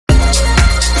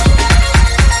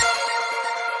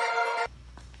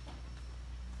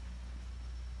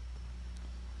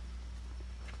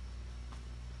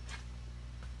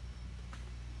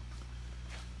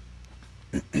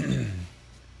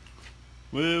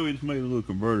Well, we just made a little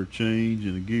converter change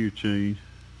and a gear change.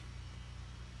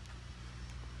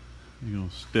 We're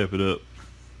gonna step it up.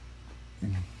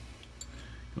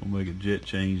 Gonna make a jet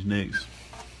change next.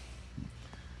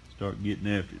 Start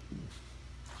getting after it.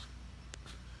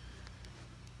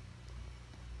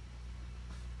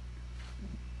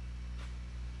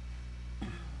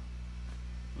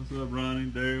 What's up, Ronnie,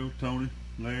 Daryl, Tony,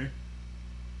 Larry?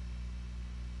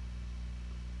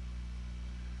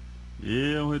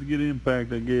 Yeah, we had to get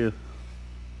impact, I guess.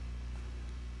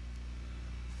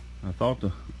 I thought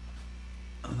the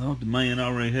man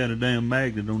already had a damn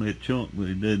magnet on that chunk, but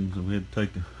he didn't, so we had to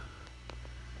take the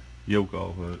yoke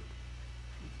off of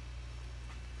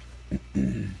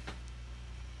it.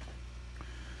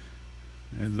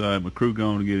 That's all right, my crew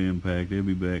going to get impact. They'll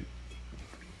be back.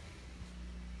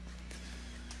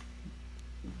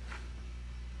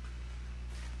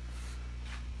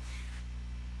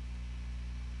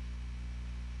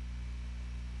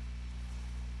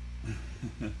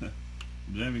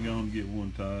 Jamie gonna get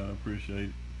one tie. I appreciate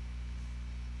it.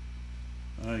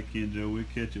 Alright, Kenjo, we'll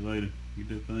catch you later. Get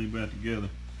that thing back together.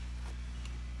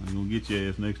 I'm gonna get your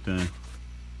ass next time.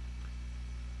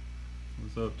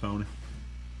 What's up, Tony?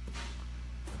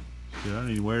 Shit, I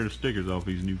need to wear the stickers off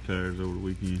these new tires over the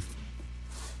weekend.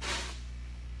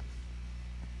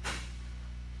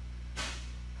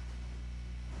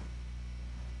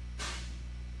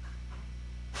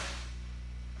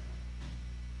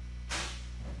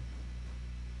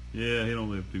 Yeah, he don't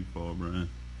live too far, Brian.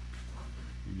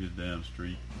 He just down the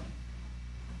street.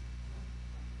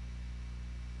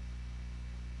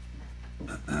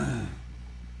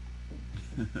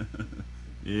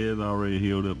 Yeah, it's already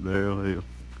healed up there. Hell.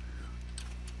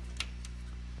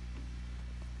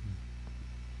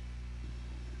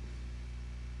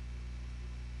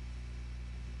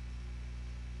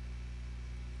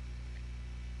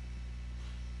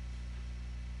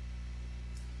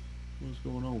 What's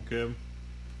going on, Kevin?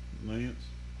 Lance?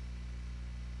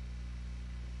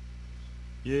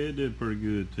 Yeah, it did pretty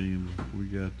good, team. We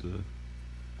got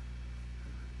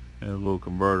had a little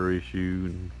converter issue,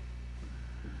 and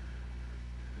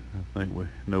I think we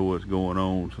know what's going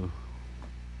on, so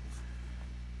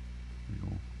we're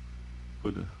gonna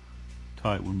put the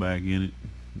tight one back in it.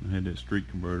 I had that street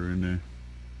converter in there.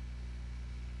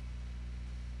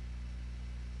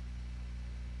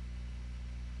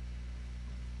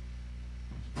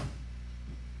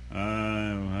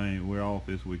 We're off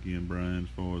this weekend, Brian, as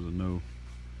far as I know.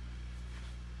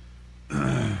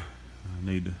 I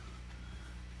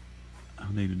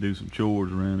need to do some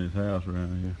chores around this house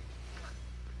around here.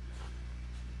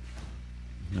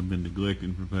 I've been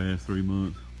neglecting for the past 3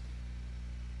 months.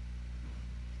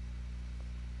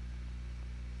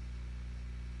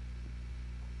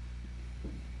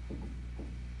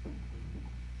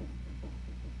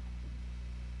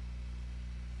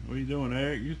 What are you doing,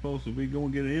 Eric? You're supposed to be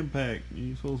going to get an impact.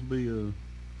 You're supposed to be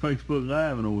Facebook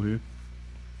Live over here.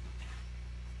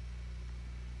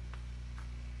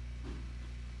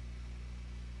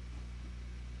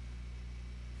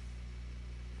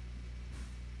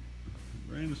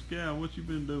 Rain the Sky, what you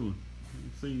been doing? I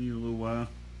haven't seen you in a little while.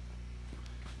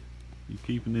 You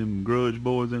keeping them grudge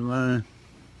boys in line?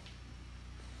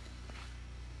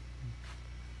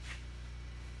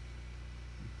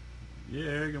 Yeah,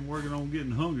 Eric, I'm working on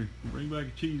getting hungry. Bring back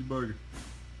a cheeseburger.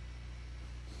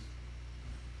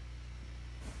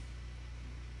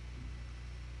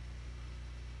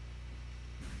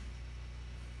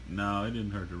 No, it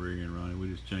didn't hurt the rig end, Ronnie. We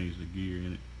just changed the gear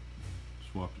in it.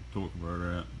 Swapped the torque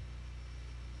converter out.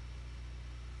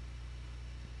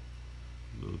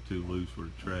 A little too loose for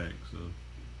the track, so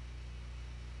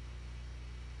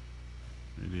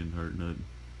it didn't hurt nothing.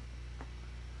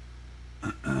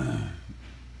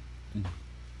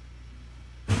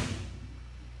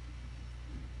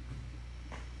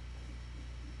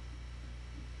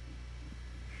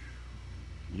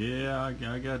 Yeah,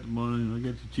 I got the money. I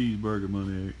got the cheeseburger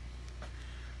money, Eric.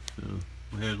 So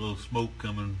we had a little smoke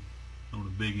coming on the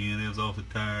big end. It was off the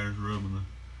tires, rubbing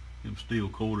them steel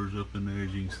quarters up in there,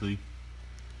 as you can see.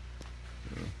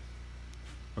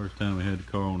 First time we had the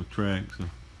car on the track, so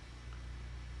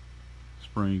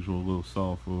springs were a little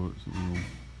soft for it, so we'll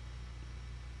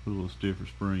put a little stiffer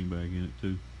spring back in it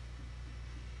too.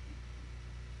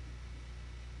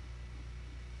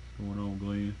 What's going on,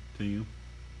 Glenn? Tim?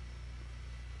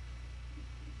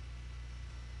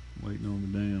 Waiting on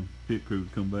the damn pit crew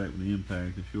to come back with the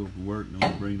impact and show up for work and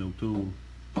don't bring no tools.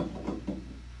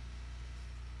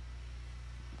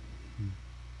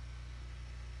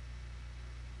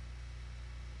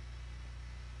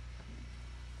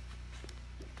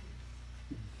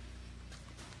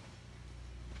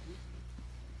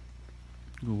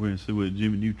 Go over here and see what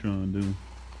Jimmy Neutron doing.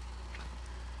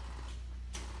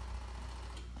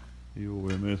 He over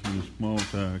there messing with a small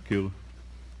tire killer.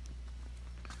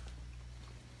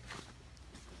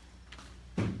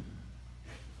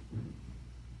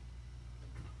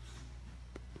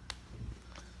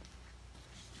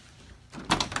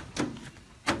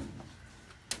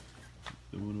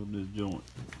 Doing up this joint.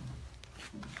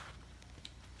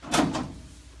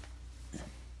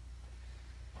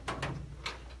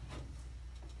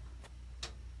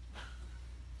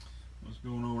 What's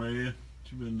going on, Ed? What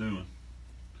you been doing?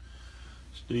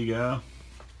 Steve out.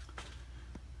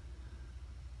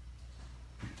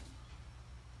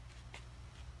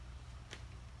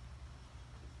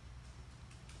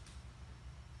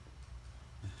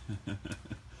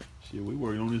 Shit, we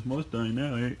working on this Mustang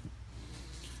now, Eric.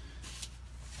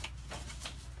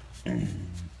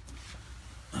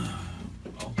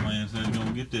 Boss man said he's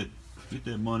gonna get that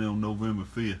money on November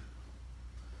 5th.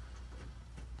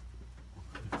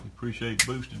 Appreciate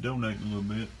Booster donating a little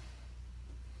bit.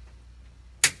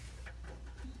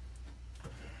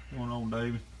 What's going on,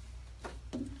 David?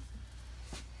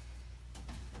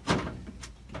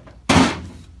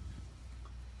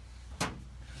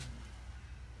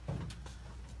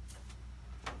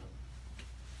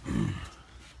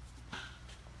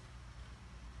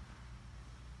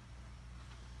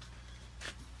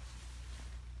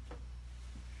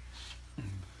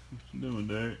 What you doing,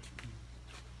 Derek?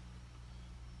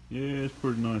 Yeah, it's a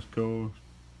pretty nice car,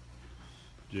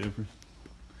 Jeffrey.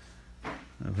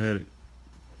 I've had it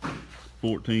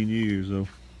 14 years though.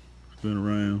 It's been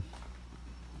around.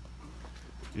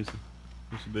 It's a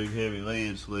big heavy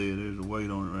landsled. There's a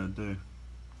weight on it right there.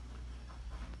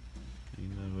 You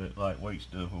know that lightweight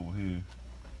stuff over here.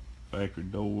 Factory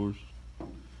doors,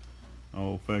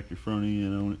 all factory front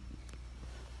end on it.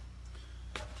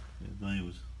 That thing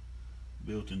was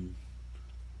built in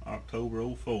October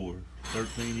 04,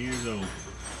 13 years old.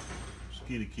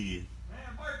 Skinny kid. Man,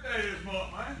 birthday this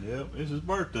month, man. Yep, it's his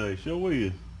birthday. Show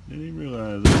you. Didn't even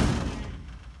realize that.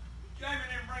 Jamie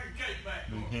didn't bring a cake back.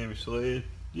 Big heavy sled.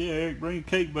 Yeah, Eric, bring a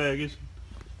cake back. It's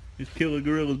Killer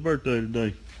Gorilla's birthday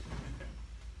today.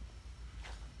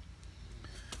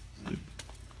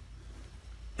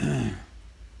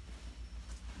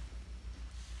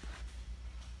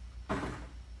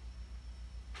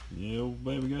 Yeah, old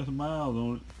baby got some miles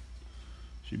on it.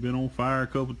 She been on fire a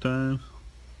couple times.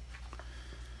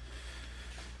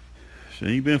 She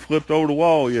ain't been flipped over the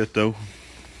wall yet though.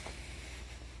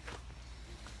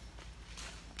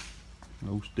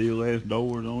 Old steel ass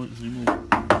doors on it. Them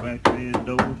old factory ass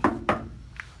doors.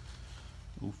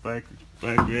 Old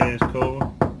factory ass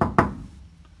car.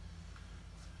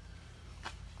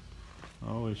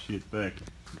 All this shit factory.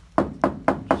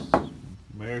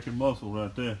 American muscle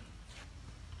right there.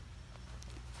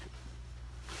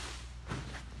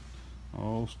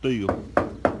 All steel.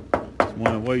 This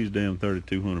one weighs damn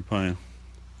 3,200 pounds.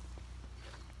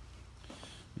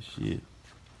 Shit.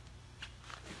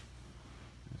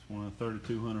 That's one of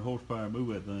 3,200 horsepower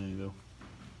move that thing though.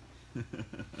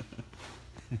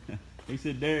 He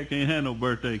said Derek can't have no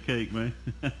birthday cake, man.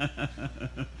 Derek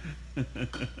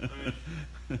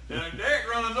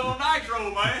runs on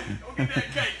nitro, man. Go get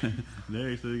that cake.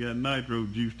 Derek said he got nitro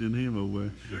juiced in him over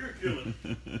there. Sugar killer.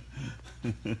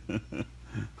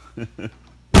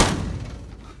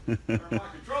 Turn my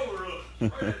controller up. Spray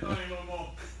that thing a little more.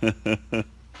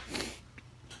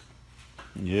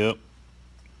 Yep.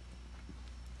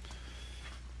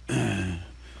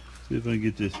 See if I can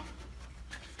get this.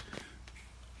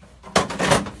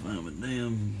 Find my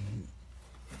damn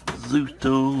Zeus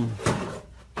tool.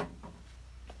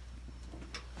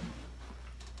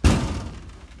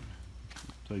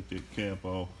 Take that cap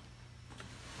off.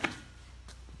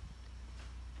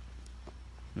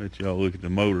 Let y'all look at the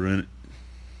motor in it.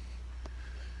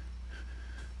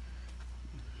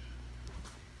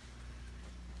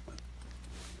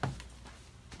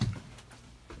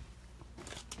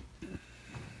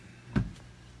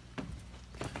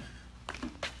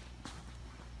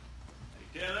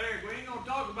 Tell Eric, we ain't gonna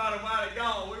talk about him while he's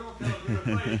gone. We're gonna tell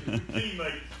him we're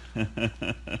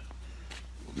teammates.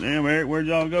 Damn, Eric, where'd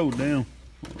y'all go? Damn,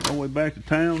 all the way back to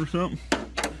town or something?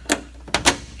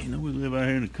 You know we live out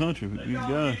here in the country. They Good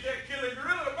gonna guys. get that Killer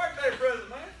Gorilla birthday present,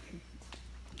 man.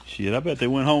 Shit, I bet they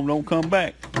went home, don't come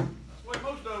back. That's the way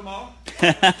most of them are.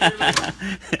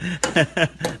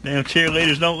 Damn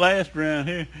cheerleaders don't last around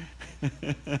here.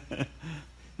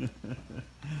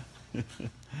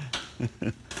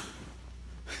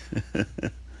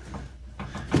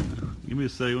 Give me a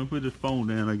second. Let me put this phone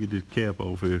down. I get this cap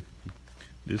off here.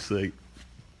 Just a sec.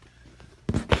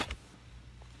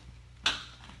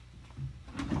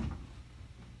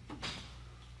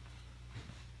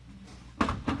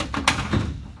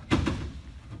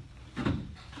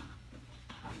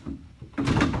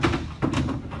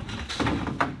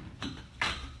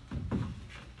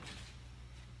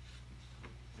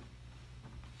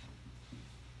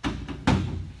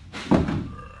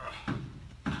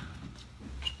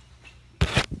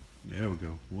 There we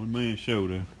go. One man show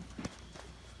there.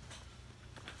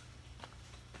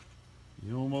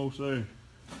 You almost there.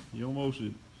 You almost at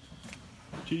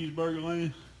cheeseburger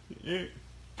land, Eric.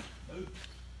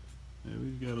 Yeah,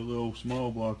 we've got a little small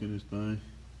block in this thing.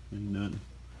 Ain't nothing.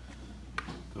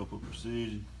 Couple of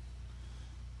precision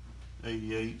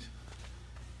 88.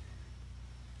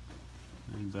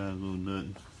 Ain't buying a little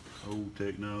nothing. Old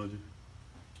technology.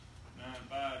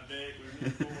 9.5 deck with new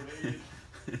 4 heads.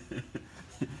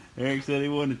 Eric said he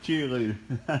wasn't a cheerleader.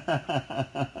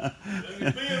 Let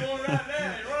me feel one right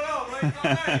now. He run off, ain't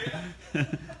come back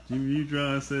yet. Jimmy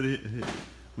Neutron said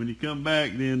when you come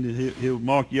back, then he'll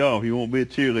mark you off. You won't be a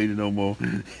cheerleader no more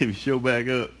if you show back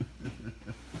up.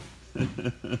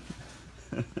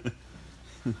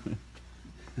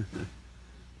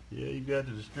 Yeah, you got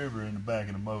the distributor in the back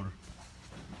of the motor.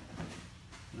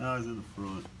 Now he's in the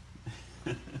front.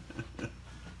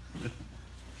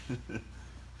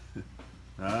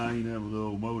 I ain't have a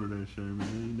little motor there, Sherman.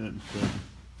 Ain't nothing special.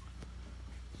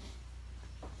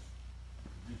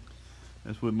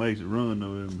 That's what makes it run,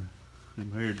 though.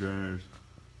 Them hair dryers.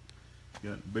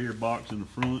 Got the beer box in the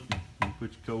front. You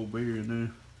put your cold beer in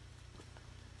there.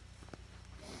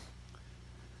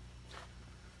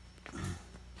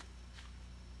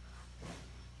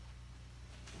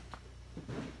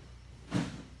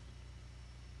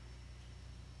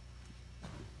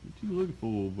 What you looking for,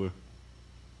 old boy?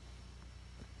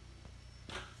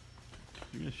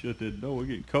 You gotta shut that door. It's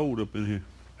getting cold up in here.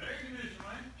 Air conditioning,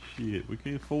 man. Shit, we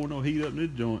can't afford no heat up in this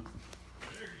joint.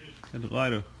 Had to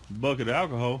light a bucket of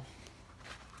alcohol.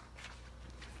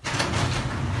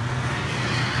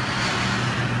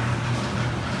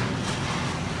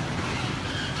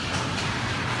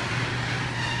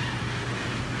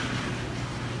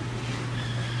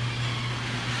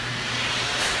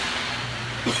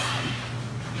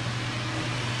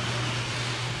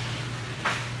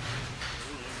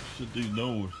 Shut these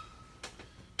doors.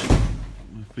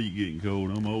 My feet getting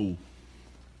cold. I'm old.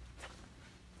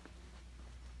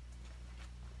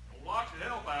 Well, lock the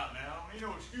help out now. Ain't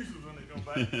no excuses when they come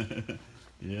back.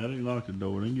 Yeah, I didn't lock the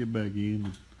door. They can get back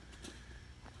in.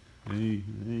 They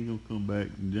ain't gonna come back.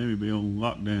 Jamie be on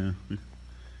lockdown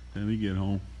when we get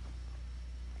home.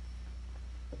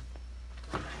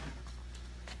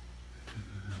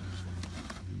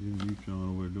 Jimmy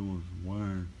Neutron over there doing some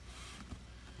wiring.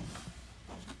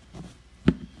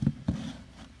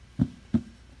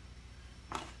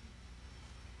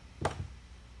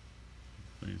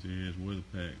 Fancy ass weather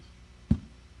packs.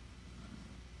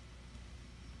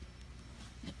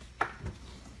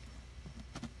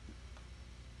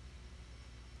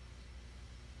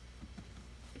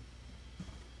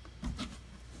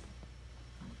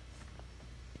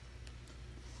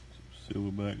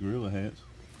 Silverback gorilla hats.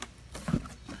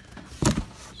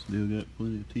 Still got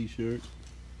plenty of t-shirts.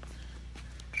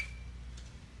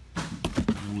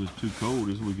 It was too cold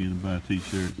this weekend to buy a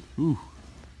t-shirt. Whew.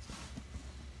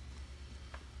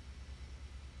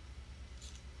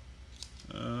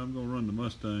 I'm gonna run the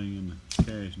Mustang in the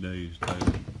cash days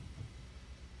table.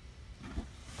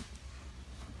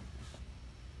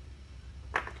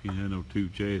 Can't have no two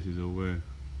chassis over there,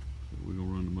 so we're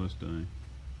gonna run the Mustang.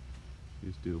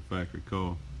 It's still a factory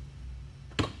car.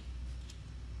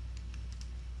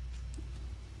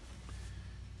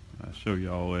 I'll show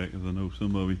you all that because I know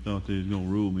some of you thought they was gonna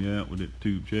rule me out with that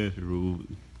tube chassis rule.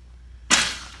 But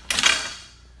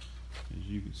as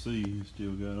you can see, it's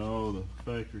still got all the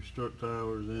factory strut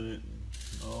towers in it,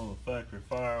 and all the factory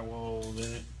firewalls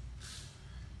in it.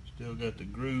 Still got the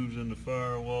grooves in the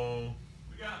firewall.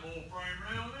 We got more frame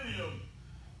rail than any of them.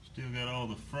 Still got all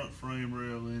the front frame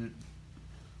rail in it.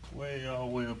 Way all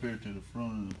the way up here to the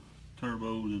front of the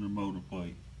turbos and the motor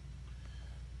plate.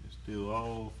 It's still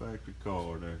all factory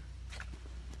car there.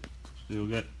 Still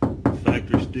got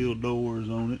factory steel doors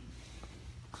on it.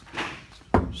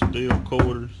 Steel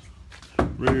quarters.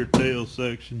 Rear tail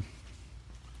section.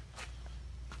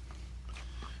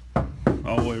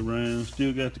 All the way around.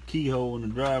 Still got the keyhole in the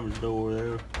driver's door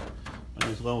there. I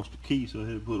just lost the key, so I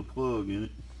had to put a plug in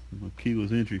it. My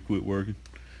keyless entry quit working.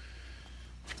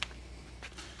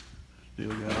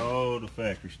 Still got all the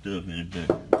factory stuff in it there.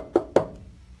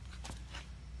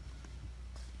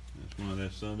 That's why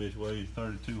that son of a bitch weighs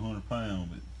 3,200 pounds,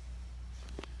 but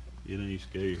it ain't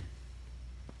scared.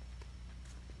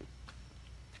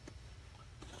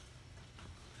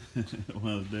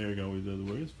 Well, Derek always does the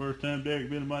way. It's the first time Derek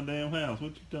been in my damn house.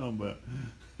 What you talking about?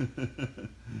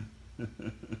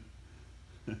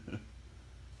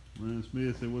 Ryan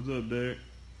Smith said, "What's up, Derek?"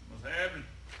 What's happening?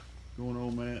 What's going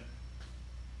on, Matt?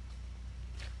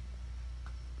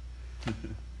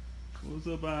 What's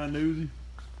up, Iron Newsy?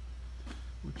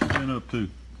 What you been up to?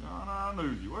 John, I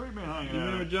knew you. Where you been hanging You out?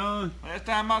 remember John? Last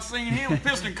time I seen him, a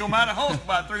piston come out of the house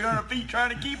about 300 feet trying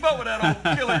to keep up with that old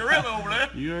killer gorilla over there.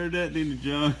 You heard that, didn't you,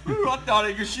 John? Ooh, I thought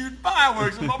he was shooting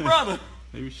fireworks at my brother.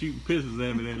 He was shooting pistols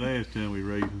at me that last time we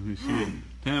raced him. Shit.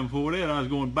 Time before that, I was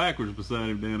going backwards beside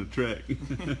him down the track.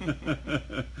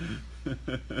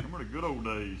 Remember the good old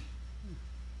days.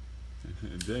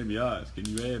 Jamie Otts, can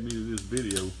you add me to this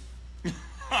video?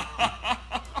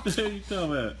 What the hell you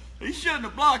talking about? He shouldn't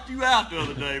have blocked you out the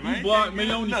other day, man. You blocked me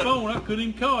on your phone. I couldn't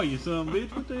even call you, son of a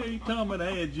bitch. What the hell you talking about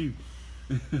to add you?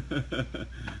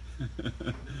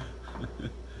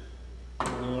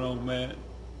 What's going on, Matt?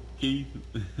 Keith?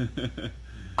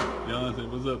 John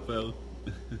said, what's up, fella?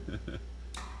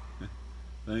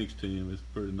 Thanks, Tim. It's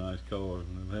a pretty nice car.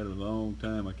 I've had it a long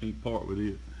time. I can't part with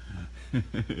it.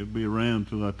 It'll be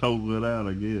around until I total it out,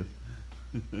 I guess.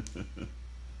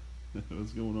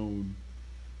 What's going on,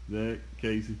 Zach,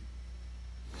 Casey?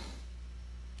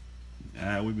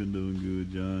 We've been doing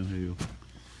good, John. Hell,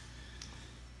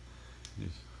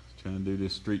 just trying to do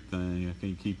this street thing. I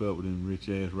can't keep up with them rich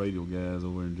ass radio guys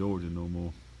over in Georgia no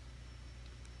more.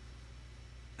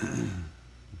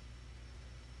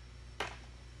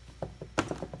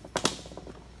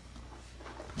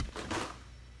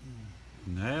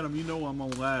 Adam, you know I'm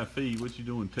on live feed. What you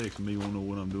doing texting me? Won't know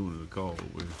what I'm doing to the car over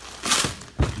here.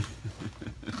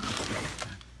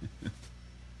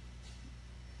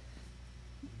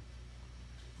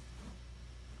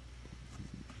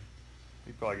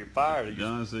 He probably get fired.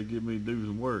 John said, "Give me to do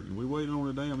some work." We waiting on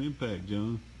the damn impact,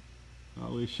 John.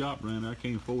 All this shop around there, I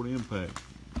can't afford the impact.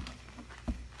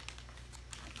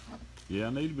 Yeah, I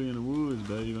need to be in the woods,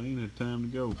 Dave. I ain't had time to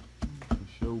go.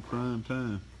 Show prime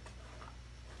time.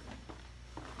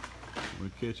 We'll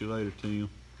catch you later, Tim.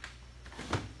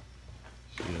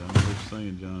 Shit, I know what you're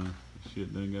saying, John.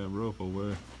 Shit done got rough over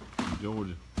there in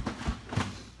Georgia.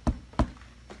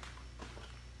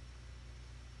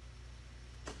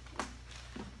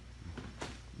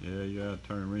 Yeah, you gotta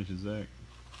turn wrenches, Zach.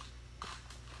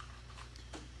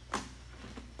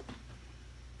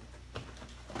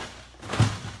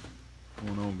 What's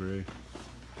going on, Greg?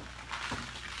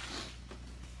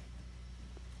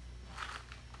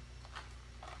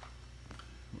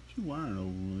 What you wiring over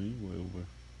anyway over?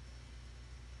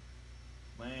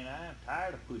 Man, I'm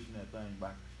tired of pushing that thing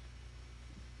back.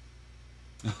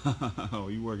 Oh,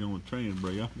 you working on a train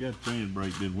brake? I forgot the train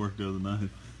brake didn't work the other night,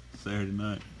 Saturday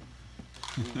night.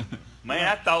 Man,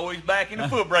 I thought we was back in the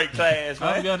foot brake class, man.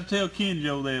 I forgot to tell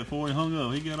Kenjo that before he hung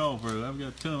up. He got off early. I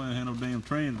forgot to tell him I had no damn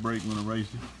trans brake when I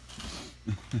raced him.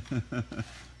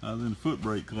 I was in the foot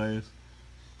brake class.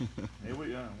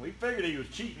 Yeah, we figured he was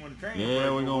cheating when the train.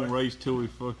 Yeah, we're gonna race till we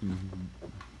fucking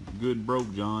good and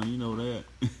broke, John. You know that.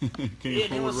 Yeah,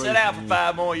 then we'll sit out for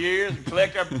 5 more years and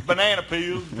collect our banana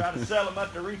peels and try to sell them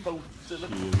at the repo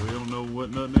facility. Yeah, we don't know what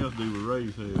nothing else to do with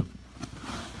race hell.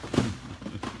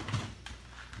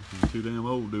 I'm too damn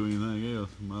old to do anything else.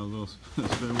 Might as well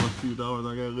spend what few dollars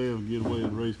I got left and get away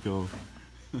with the race car.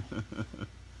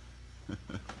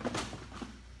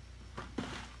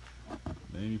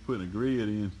 Then you putting a grid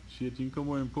in. Shit, you can come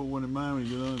over and put one in mine when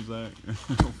you get on, Zach.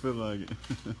 I don't feel like it.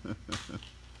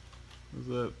 What's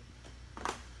up?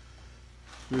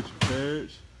 Richard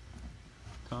Parrish.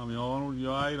 Tommy Arnold, you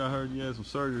alright? I heard you had some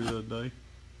surgery the other day.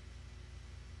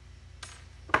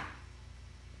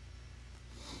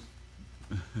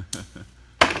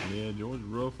 Yeah, Georgia's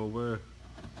rough over there.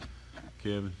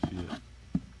 Kevin, shit.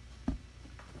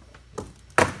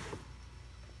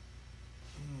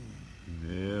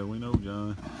 Yeah, we know,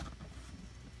 John.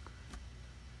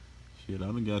 Shit, I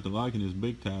done got to liking this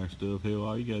big tire stuff. Hell,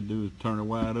 all you gotta do is turn it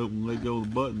wide open and let go of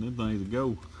the button. Them things will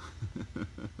go.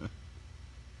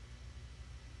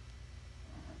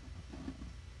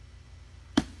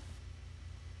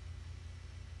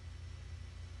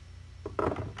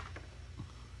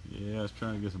 Yeah, I was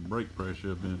trying to get some brake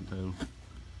pressure up in it, too.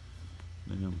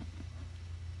 Damn.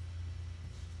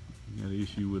 Got an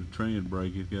issue with a trans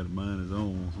brake. It's got to mind its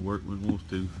own. Wants to work when it wants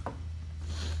to.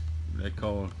 That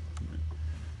car,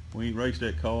 we ain't raced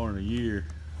that car in a year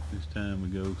this time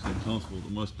ago since Huntsville, the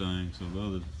Mustang. So the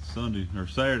other Sunday or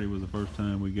Saturday was the first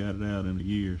time we got it out in a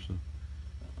year. So,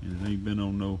 and it ain't been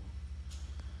on no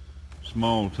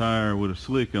small tire with a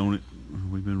slick on it.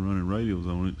 We've been running radials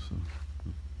on it. So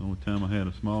the only time I had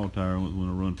a small tire was when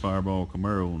I run Fireball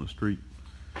Camaro on the street.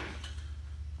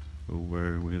 Over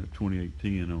there, we had a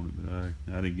 2810 on it,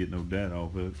 but I didn't get no data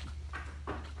off of it.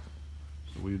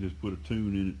 So we just put a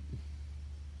tune in it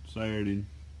Saturday,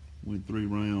 went 3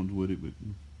 rounds with it, but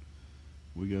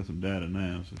we got some data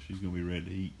now, so she's gonna be ready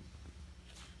to eat.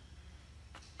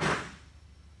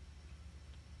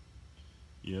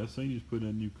 Yeah, I seen you just put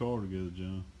that new car together,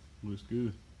 John. Looks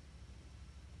good.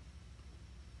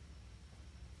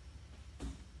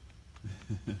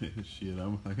 Shit,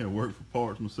 I gotta work for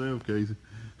parts myself, Casey.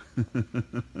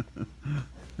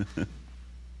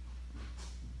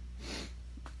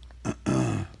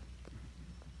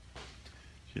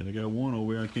 Shit, I got one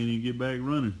over here I can't even get back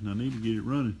running. I need to get it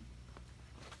running.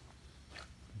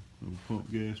 Little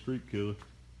pump gas street killer.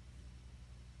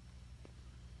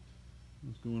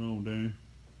 What's going on, Darren?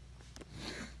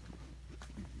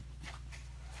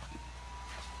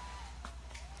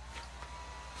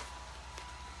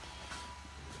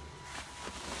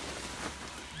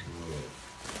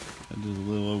 That just a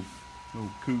little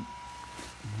old coupe.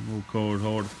 Old car's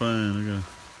hard to find. I got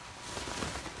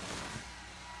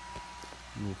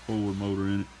a little Ford motor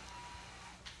in it.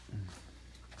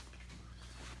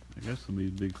 I got some of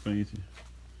these big fancy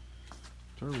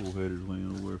turbo headers laying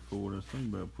over there Ford. I was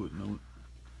thinking about putting on it.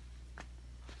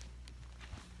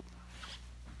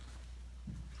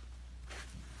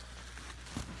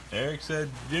 Eric said,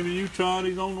 Jimmy Neutron,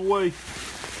 he's on the way.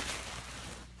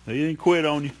 He ain't quit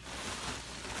on you.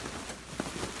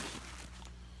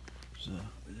 So,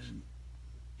 we just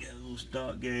got a little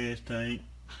stock gas tank,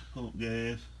 pump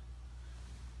gas.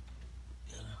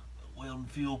 Got a welding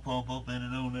fuel pump up in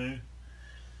it on there.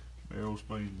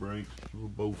 Aerospace brakes, little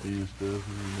bolt end stuff,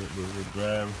 and that little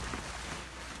driver.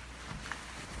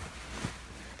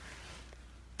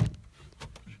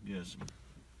 Got some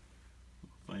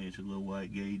fancy little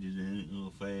white gauges in it,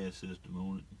 little fast system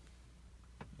on it.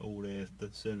 Old ass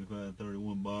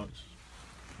 7531 box.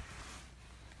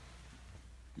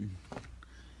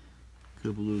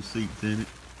 Couple little seats in it.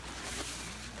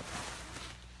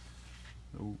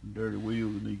 Old dirty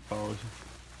wheels that need polishing.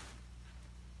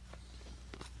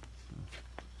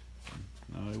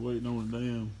 Now they're waiting on the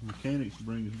damn mechanics to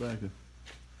bring us back a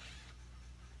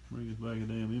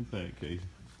damn impact case.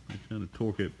 They're trying to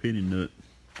torque that penny nut.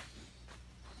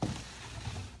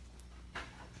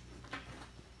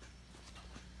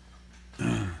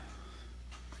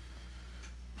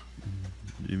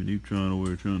 Jimmy Neutron over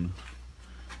there trying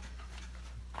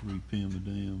to repin the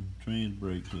damn trans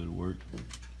brake so it'll work.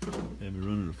 Had me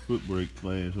running a foot brake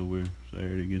class over there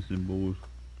Saturday against them boys.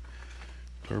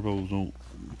 Turbos don't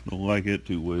like it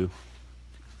too well.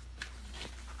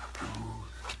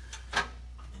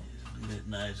 That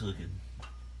nice looking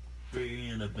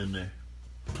rear end up in there.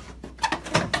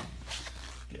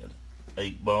 Got an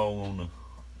 8-ball on the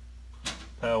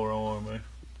power arm there.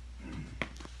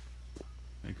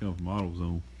 They come from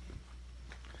AutoZone.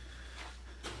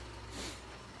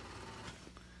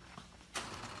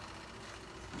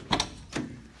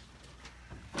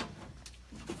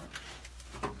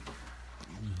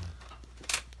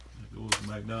 Go to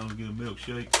McDonald's and get a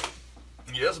milkshake.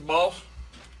 Yes, boss.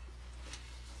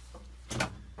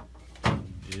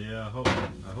 Yeah, I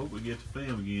hope we get to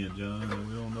film again, John.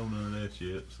 We don't know none of that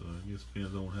yet, so I guess it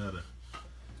depends on how the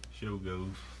show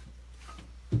goes.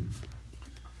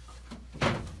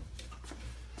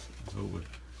 I hope we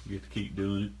get to keep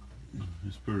doing it.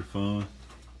 It's pretty fun.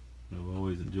 I've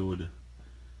always enjoyed the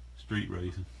street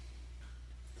racing.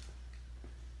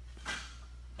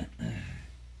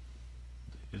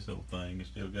 This old thing has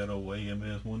still got old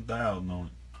AMS 1000 on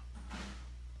it.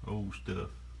 Old stuff.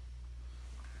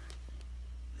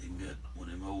 Even got one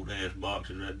of them old ass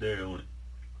boxes right there on it.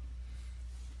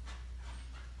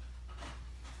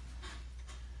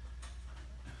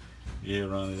 Yeah,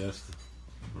 Ronnie, that's the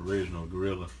original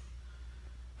Gorilla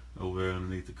over there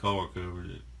underneath the car cover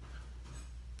that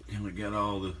kind of got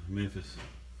all the Memphis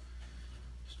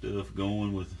stuff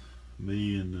going with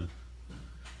me and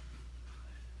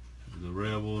the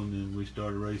Rebel, and then we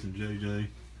started racing JJ.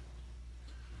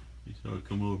 He started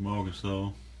coming over from Arkansas.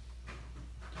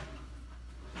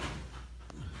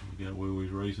 We got where we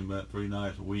was racing about 3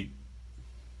 nights a week.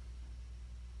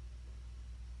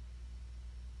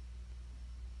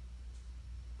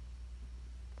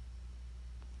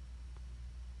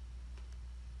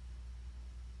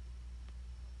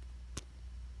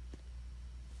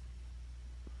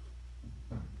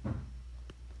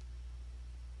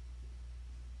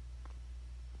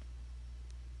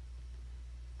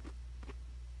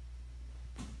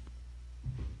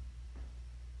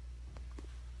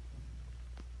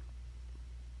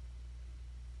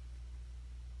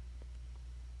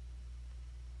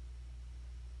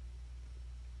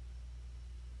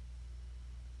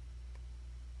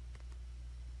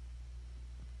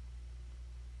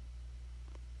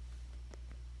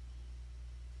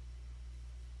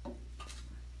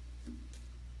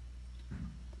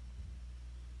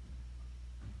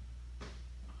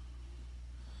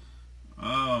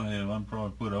 Oh hell, I'm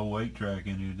probably put an old 8-track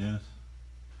in here, Dennis.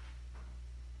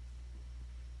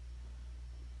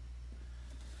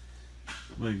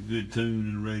 Make a good tune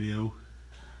in the radio.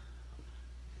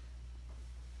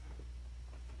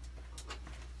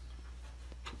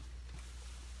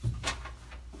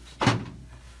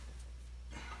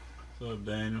 What's up,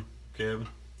 Daniel, Kevin?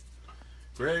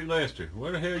 Greg Lester,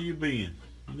 where the hell you been?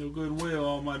 You know good and well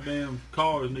all my damn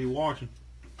cars need washing.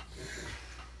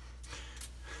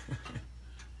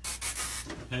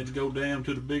 Had to go down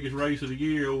to the biggest race of the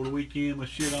year over the weekend. My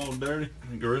shit all dirty.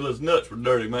 Gorilla's nuts were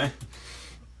dirty, man.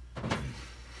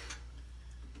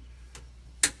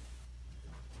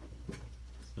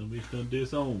 Somebody's done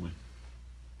disown me.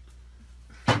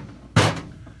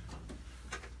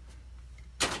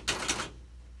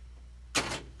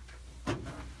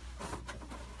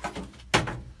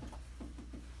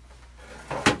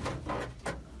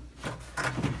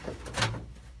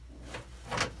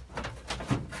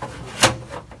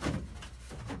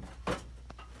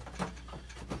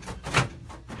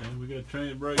 We got a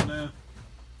train break now.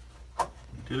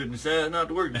 Till it decides not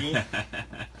to work again.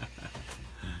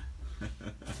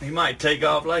 He might take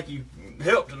off like you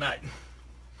helped tonight.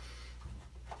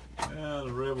 Yeah,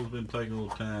 the Rebel's been taking a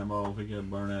little time off. He got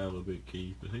burnt out a little bit,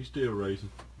 Keith, but he's still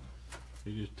racing.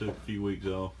 He just took a few weeks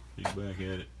off. He's back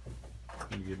at it.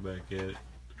 Gonna get back at it.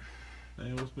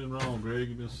 Damn, what's been wrong, Greg?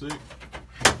 You been sick?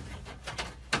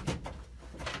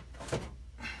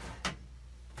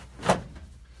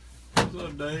 What's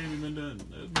up, Dave? You been doing?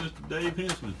 That's Mr. Dave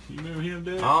Hensman. You remember him,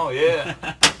 Dave? Oh yeah.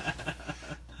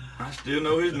 I still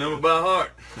know his number by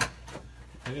heart.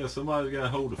 Yeah, somebody's got to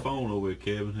hold the phone over here,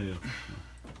 Kevin. Hell,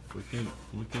 we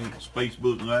can't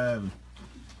Facebook Live.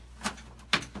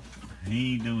 And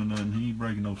he ain't doing nothing. He ain't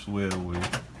breaking no sweat over here.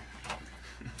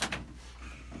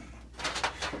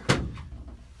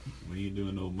 We ain't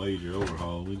doing no major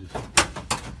overhaul. We just,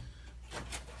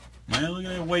 man, look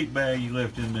at that weight bag you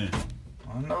left in there.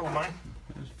 I know, man.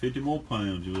 That's 50 more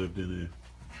pounds you left in there.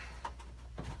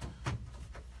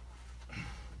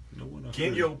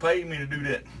 Kenjo paid me to do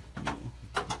that.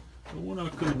 No wonder I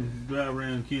couldn't drive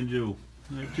around Kenjo.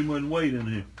 There's too much weight in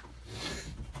here.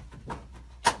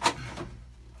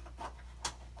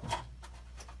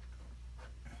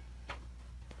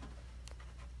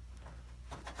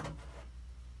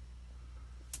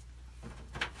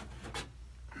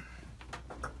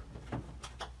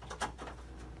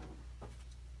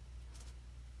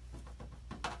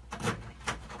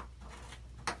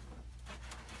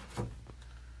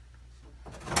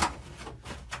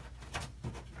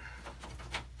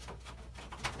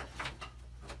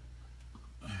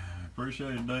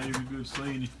 Appreciate it, Dave. You're good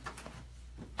seeing you.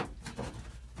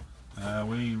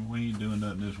 We ain't doing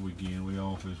nothing this weekend. We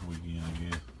off this weekend, I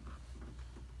guess.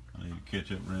 I need to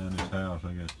catch up around this house.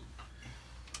 I got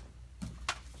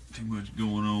too much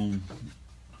going on.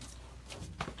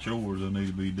 Chores I need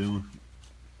to be doing.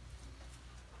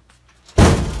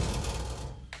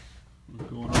 What's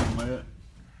going on, Matt?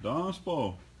 Don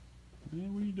Spa.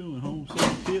 Man, what are you doing? Home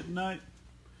sucking tit tonight?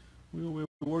 We over here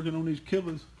working on these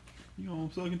killers. You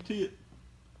home sucking tit.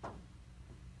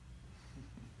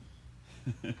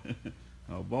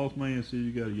 Oh, boss man said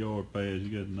you got a yard pass.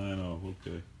 You got the 9 off.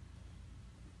 Okay.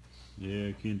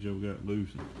 Yeah, Kenjo got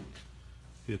loose and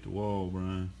hit the wall,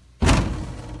 Brian.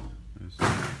 It's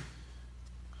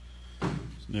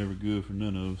never good for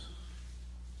none of us.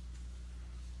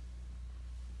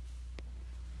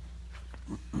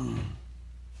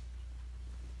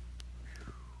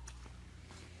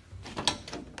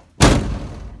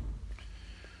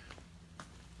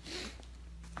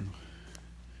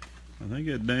 I think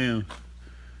that damn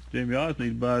Jamie Oz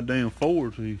needs to buy a damn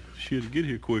Ford so he should get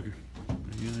here quicker.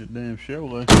 Again, that damn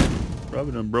Chevrolet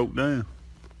probably done broke down.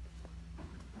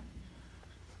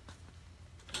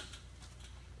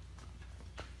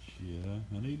 Shit,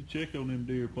 I need to check on them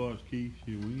deer plots, Keith.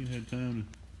 Shit, we ain't had time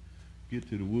to get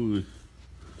to the woods.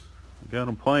 I got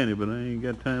them planted, but I ain't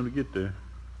got time to get there.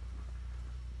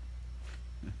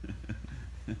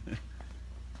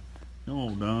 Come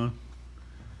on, Don.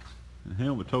 The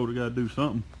helmet told her got to do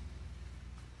something.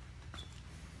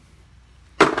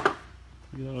 Look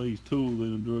at all these tools they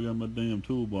done drug out my damn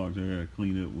toolbox I gotta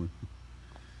clean up with.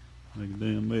 Make a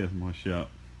damn mess in my shop.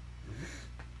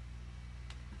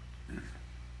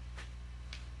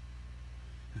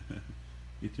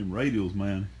 Get them radials,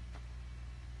 man.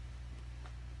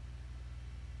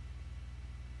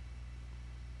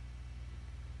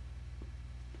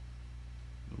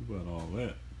 What about all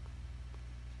that?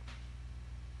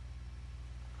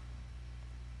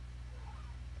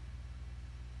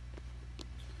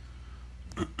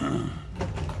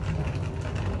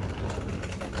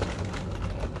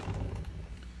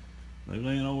 They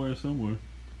laying over there somewhere.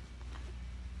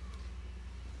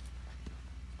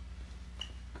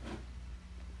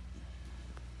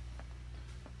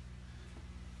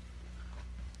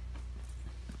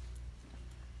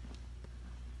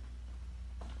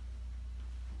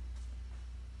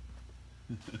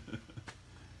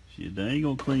 Shit, they ain't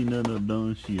gonna clean nothing up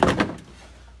done. Shit.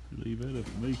 Leave that up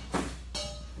to me.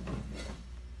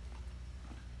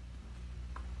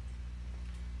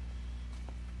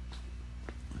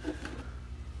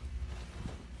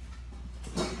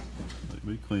 Let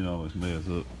me clean all this mess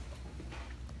up.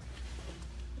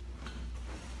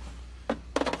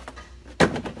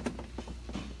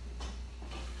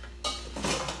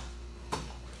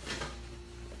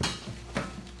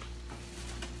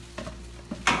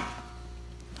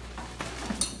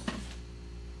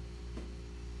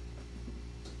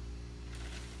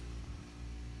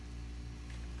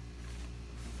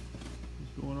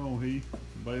 What's going on, Heath?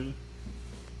 Bailey?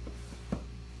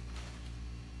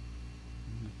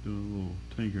 Just doing a little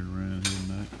tinkering around here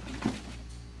tonight.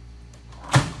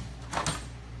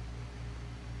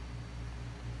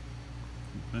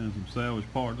 Found some salvage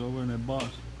parts over in that box.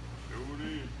 Sure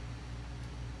did.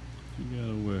 What you got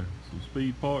over there? Some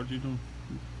speed parts you done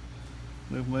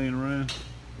left laying around?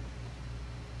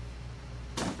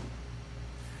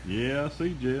 Yeah, I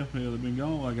see, Jeff. Yeah, they've been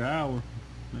gone like an hour.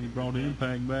 They ain't brought the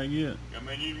impact back yet. I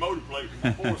mean, you need motor plates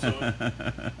before, son.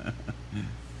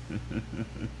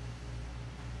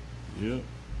 Yep.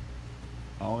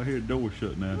 Oh, I hear doors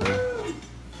shutting out there.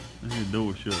 I hear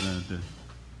doors shutting out there.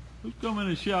 Who's coming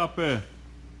in the shop there? I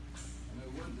know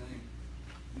one thing.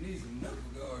 You need some knuckle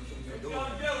guards on your door.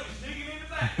 Jody sneaking in the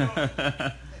back door.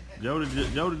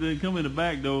 Jody didn't come in the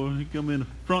back door. He come in the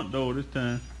front door this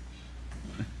time.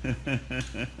 Hey,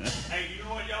 you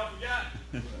know what y'all forgot?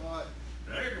 What?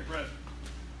 The air compressor.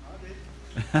 I did.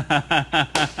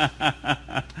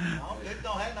 It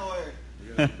don't have no air.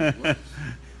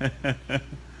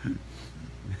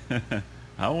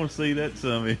 I want to see that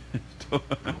Summy.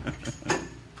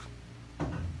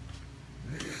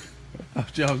 I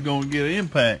thought y'all was going to get an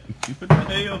impact. What the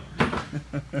hell?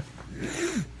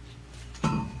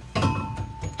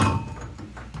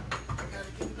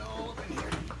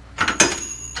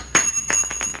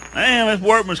 Damn, that's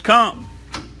workman's comp.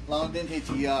 Long didn't hit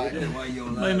you, yard.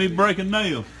 Made me break a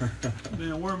nail.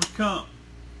 Damn, workman's comp.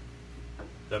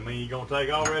 That mean you gonna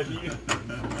take all the rest of you?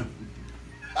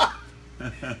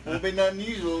 Won't be nothing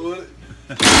usual, would it?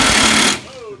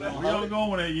 Oh, that's Where y'all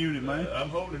going with that unit, man? I'm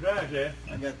holding the drive shaft.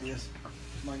 I got this.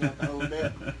 I got the whole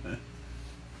bit.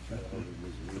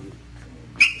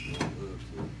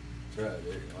 Try it,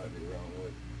 it might be the wrong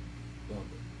way. Bump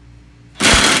it.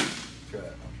 Try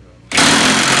it.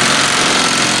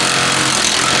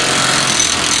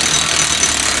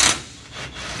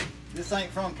 This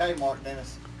ain't from Kmart,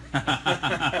 Dennis.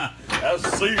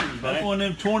 That's Sears, That's man. one of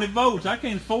them 20 volts. I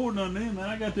can't afford none of them, man.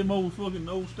 I got them old fucking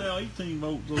old style 18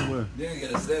 volts over there. Then you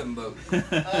got a 7 boat.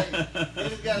 Hey,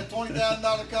 Dennis got a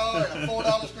 $20,000 car and a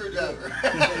 $4 screwdriver.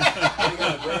 You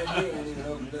got a brand new and even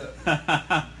opened it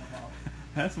up.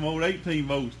 That's some old 18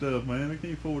 volt stuff, man. I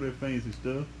can't afford that fancy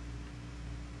stuff.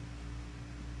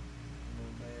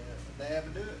 They have to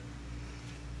do it.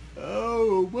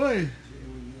 Oh, boy.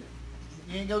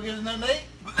 You ain't go get us nothing to eat?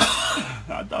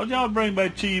 I thought y'all would bring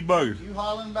back cheeseburgers. You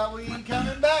hollering about we ain't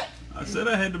coming back? I said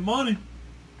I had the money.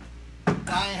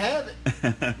 I ain't have it.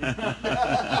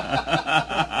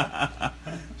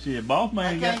 Shit, boss I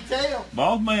man can't tell.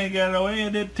 boss man got it. He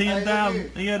had that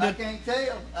 10,000. He had I that. can't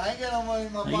tell. I ain't got no money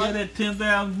in my He got pocket. that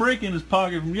 10,000 brick in his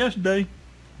pocket from yesterday.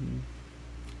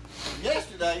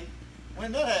 Yesterday?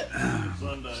 When that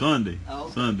happened? Sunday. Oh,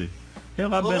 okay. Sunday. Hell,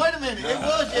 Well, wait a minute. It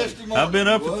was yesterday morning. I've been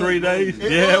up for 3 days.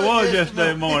 It Yeah, it was was yesterday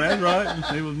yesterday morning. That's right.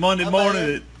 It was Monday My morning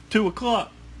bad. at 2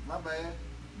 o'clock. My bad.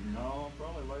 No,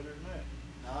 probably later than that.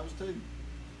 No, I was too.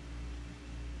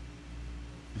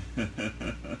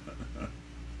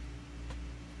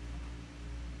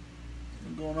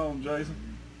 What's going on,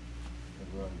 Jason?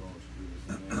 That's where I'm going to screw this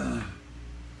in there.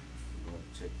 We're going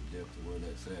to check the depth of where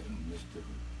that's at and this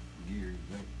different gear, you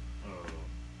think? No,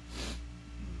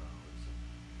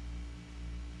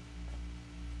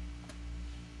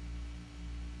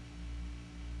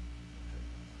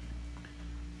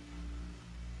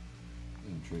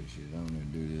 Some trick shit. I don't know how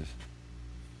to do this.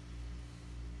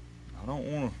 I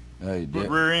don't want Hey, to put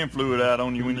rear end fluid out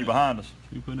on you when you're behind us.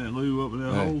 You putting that lube up in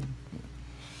that Hey. hole?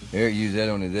 Eric used that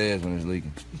on his ass when it's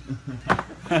leaking.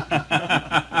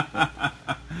 I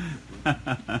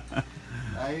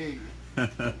hear you. I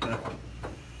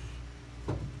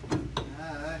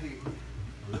hear you.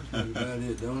 That's about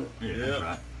it, don't it? Yeah, that's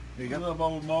right. What's up,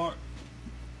 old Mark?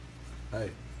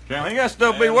 Hey, Cam, he got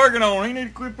stuff to be working on. He need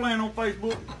to quit playing on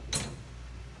Facebook.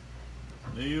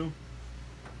 Neil?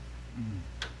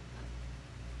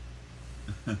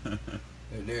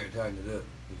 hey, Derek tightened it up.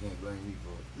 You can't blame me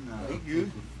for it. No, he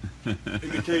good. Let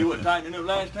me tell you what tightened up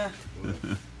last time.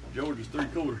 George's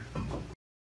 3/4.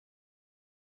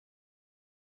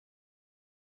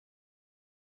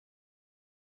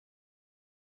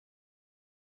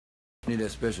 Need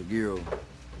that special gear over.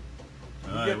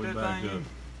 Alright, we back up.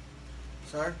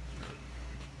 Sir?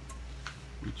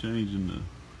 We're changing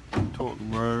the torque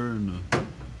converter and the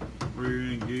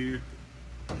rear end gear.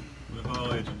 We'll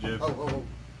holler at you, Jeff. Oh.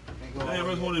 Can't go all Hey, the way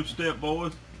that's one yet. of them step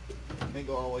boys. Can't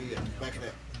go all the way yet. Back it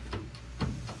up.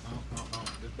 No.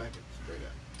 Just back it straight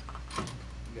up.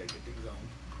 You gotta get these on.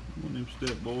 One of them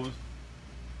step boys.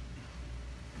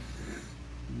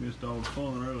 We missed all the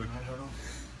fun earlier. Alright, hold on.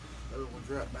 The other one's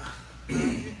right now.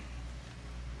 Do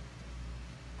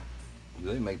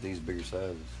they make these bigger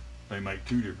sizes? They make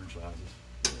two different sizes,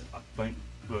 I think,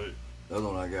 but The other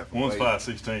one I got from one's Wade,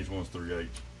 5/16, one's 3/8.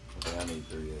 okay, I need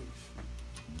 3/8.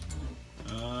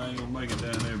 I ain't gonna make it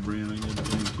down there, Brent. I got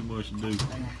too much to do.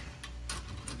 Hang on.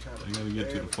 I gotta get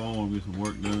to the farm, get some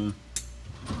work done.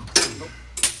 Hang on, let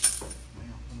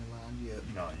me line you up.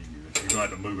 No, you're gonna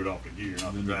have to move it off the gear,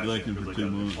 not the Been drive shaft, neglecting because for they 2 got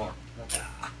it in months. park.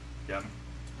 Got me?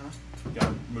 Huh? Got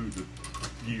to move the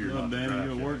gear, You know, not the Danny, drive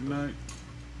you at work shaft. tonight?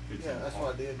 It's Yeah, in that's park.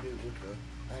 what I did do with the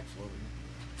axle over here.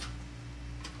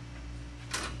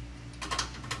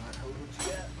 Alright, hold what you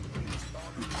got. Get it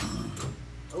started.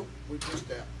 Oh, we pushed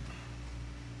out.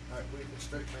 Alright, we can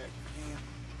straight back. Yeah.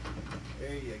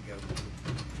 There you go.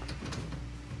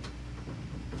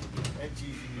 That's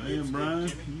easy to get Damn, stick, Brian,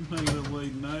 Jimmy. you hang it up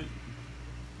late tonight.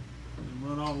 And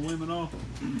run all the women off.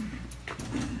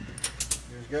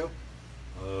 Here's go.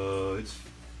 It's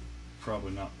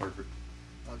probably not perfect.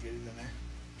 I'll get it in there.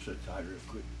 Shut tight real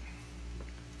quick.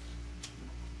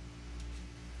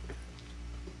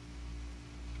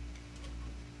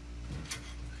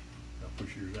 I'll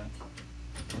push yours out.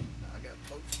 I got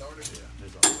both started. Yeah.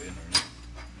 There's all the way in there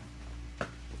now.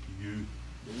 You.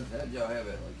 How'd y'all have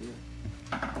it like that?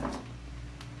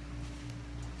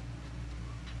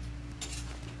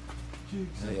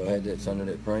 Y'all had that under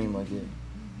that frame like that?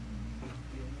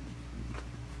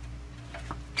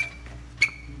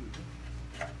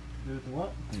 Do it to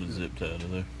what? Zip tie to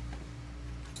there.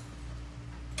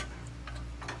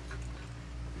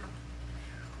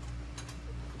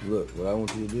 Look, what I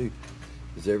want you to do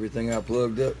is everything I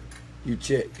plugged up, you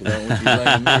check. Cause I don't want you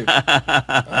blaming me.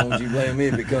 I don't want you blaming me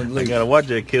if it comes I loose. gotta watch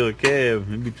that killer cab.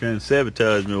 He be trying to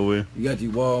sabotage me over You got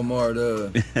your Walmart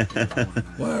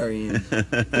wire ends.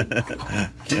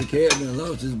 King Cab done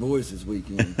lost his voice this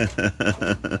weekend.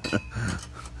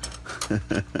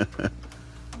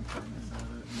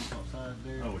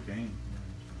 Oh, we can.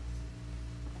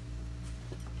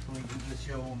 We can get this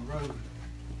show on the road.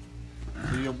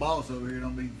 So your boss over here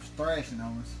don't be thrashing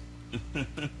on us.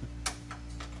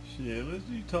 Shit, let's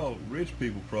you talk rich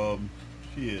people problems.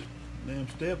 Shit. Damn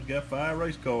Steps got 5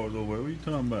 race cars over there. What are you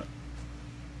talking about?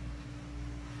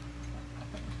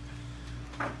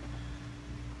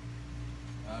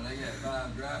 They got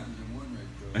 5 drivers in one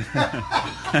race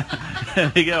car.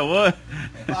 He got what?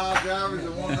 5 drivers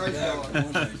and 1 race car.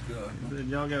 One race car. He said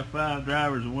y'all got 5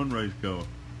 drivers and 1 race car.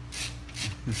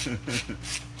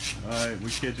 Alright, we'll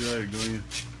catch you later, Glenn.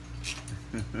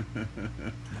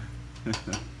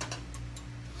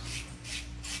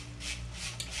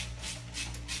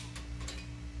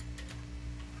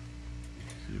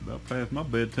 See, about past my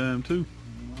bedtime too.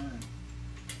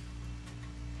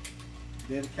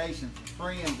 Dedication for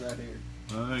friends right here.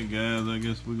 Alright guys, I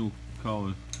guess we're gonna call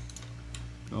it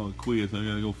quits. I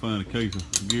gotta go find a case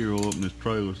of gear oil up in this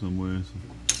trailer somewhere. So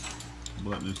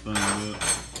button this thing up.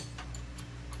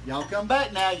 Y'all come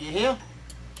back now, you hear?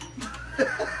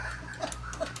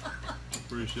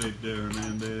 Appreciate that,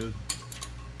 Hernandez.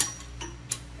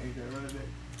 Ain't that right there?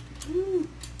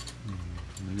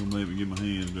 They're gonna make me get my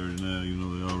hands dirty now, you know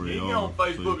they already You can are. get on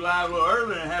Facebook Live a little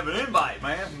early and have an invite,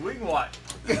 man. We can watch.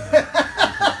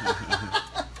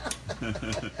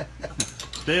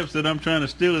 Steph said I'm trying to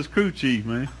steal his crew chief,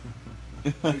 man.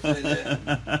 Who said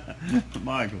that?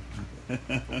 Michael.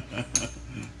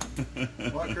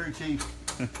 What crew chief?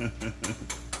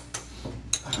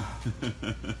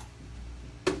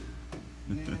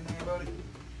 You in there, buddy?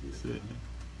 He said,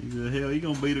 hell, he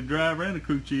gonna be the driver and the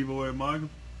crew chief over there, Michael.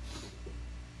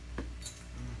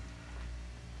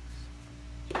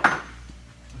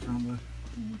 What's wrong, bud?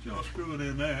 What y'all screwing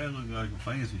in there? That look like a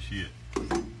fancy shit.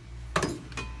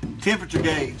 Temperature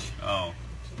gauge. Oh.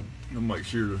 I'll make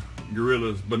sure the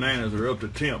gorilla's bananas are up to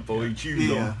temp before he chews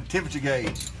Yeah, on. temperature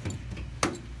gauge.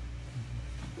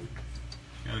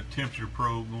 Got a temperature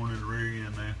probe going in the rear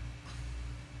end there.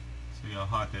 See how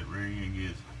hot that rear end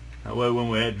gets. That way when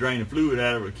we had to drain the fluid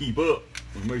out of it to keep up,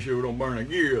 we make sure we don't burn our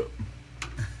gear up.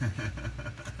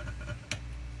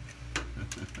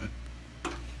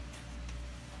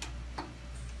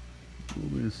 We'll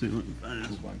be see if we can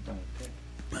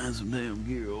find some damn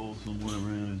gear oil somewhere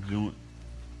around this joint.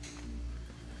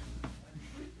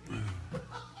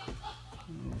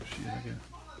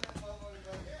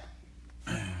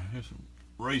 There's some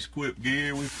race equip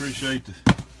gear. We appreciate the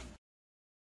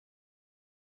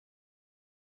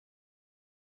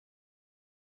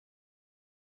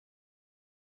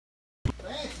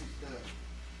Fancy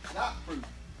stuff. Shock proof.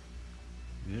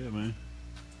 yeah, man.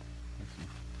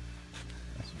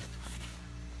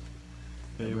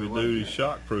 Heavy duty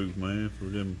shock proof, man, for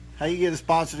them. How you get a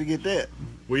sponsor to get that?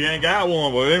 We ain't got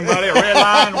one, but anybody at Red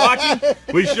Line watching,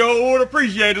 we sure would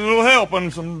appreciate a little help on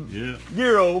some Yeah.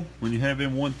 gyro. When you have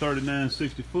them 139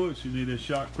 60 foots, you need that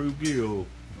shock proof gear.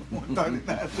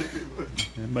 139, 60 foot.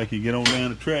 That make you get on down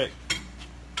the track.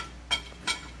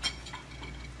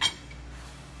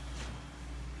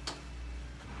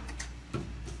 Oh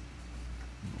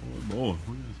boy,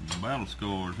 we got some battle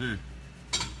scars here.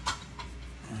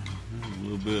 There's a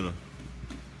little bit of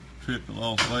trip to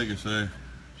Las Vegas there.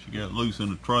 She got loose in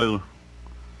the trailer.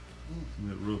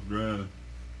 That rough drive.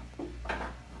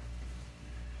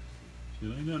 Shit,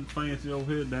 ain't nothing fancy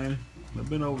over here, Danny. I've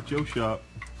been over at your shop.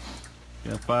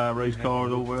 Got 5 race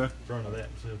cars over there. Front of that,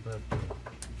 see if that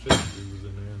set screw was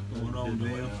in there. Going on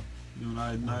there. Doing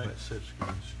night and night. That set screw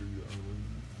screwed up.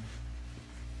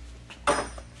 Something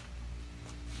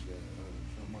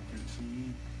I can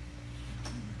see.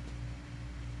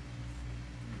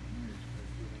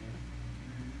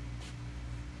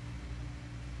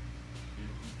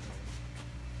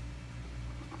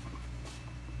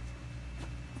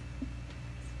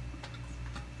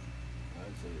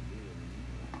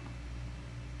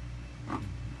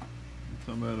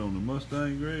 Talking about on the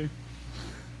Mustang, Greg?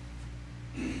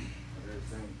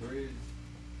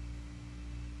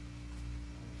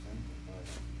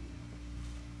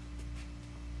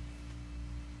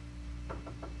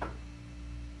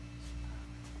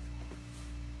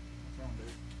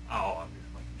 Oh, I'm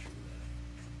just making sure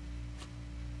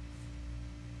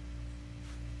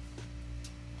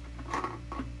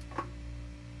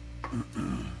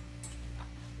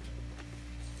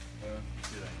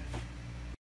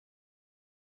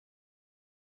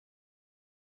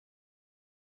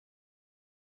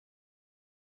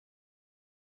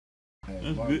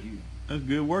That's good. That's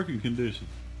good working condition.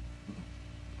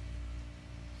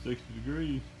 60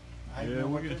 degrees. I Yeah, didn't know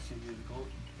we what got- this shit is called.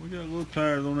 We got little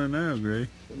tires on there now, Greg.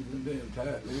 Them damn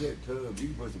tight. Look at that tub. You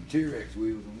can put some T-Rex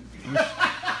wheels on this.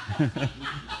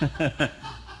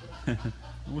 I'm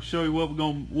gonna show you what we're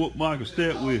gonna whoop Michael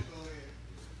Step with.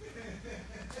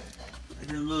 Look at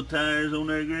them little tires on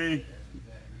there, Greg.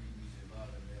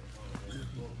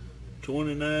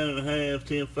 29 and a half,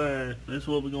 10.5. That's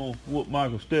what we're gonna whoop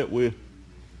Michael Step with.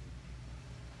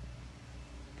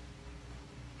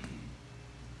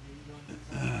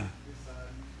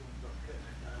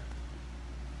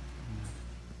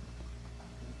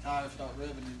 The tires start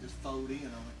rubbing and just fold in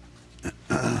on it.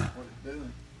 What it's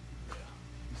doing.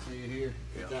 You see it here?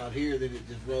 It's out here, then it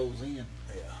just rolls in. Yeah,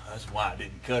 that's why I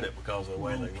didn't cut it, because of the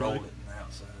way they Okay. roll it and the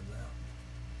outside's out.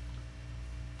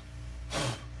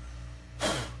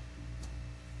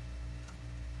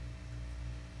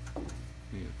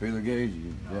 Yeah, feeler gauge.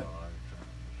 You, No, yeah. I-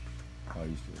 Oh,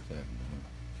 you still tapping.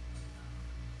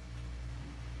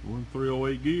 We're in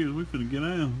 308 gears. We finna get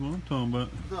out. What I'm talking about.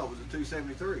 No, it was a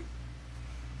 273.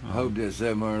 I hope that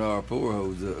 $700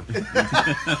 holds up.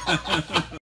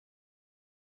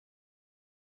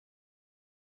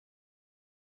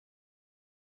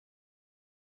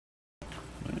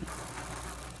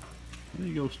 There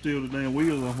you go, steal the damn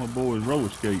wheels off my boy's roller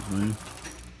skates, man.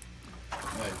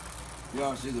 Hey,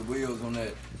 y'all see the wheels on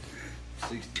that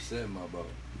 67 I bought?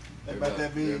 They about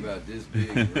that They're big. about this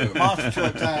big. Monster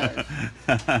truck tires.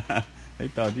 They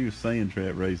thought you was sand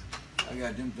trap racing. I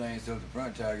got them things so if the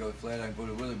front tire goes flat, I can put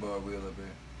a wheelie bar wheel up there.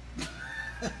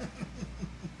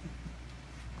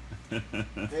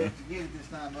 Dad, you get it this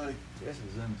time, buddy. This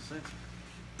is insensitive.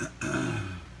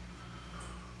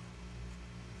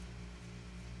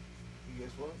 You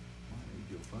guess what? I need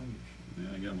your fingers.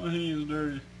 Yeah, I got my hands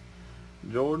dirty.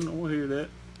 Jordan, I want to hear that.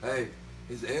 Hey,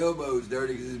 his elbow's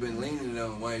dirty because he's been leaning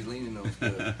on while he's leaning on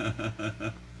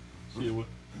stuff. Shit, we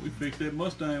fixed that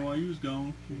Mustang while you was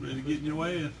gone. Ready to get in your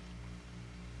ass.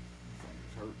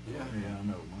 Yeah, I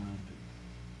know mine too.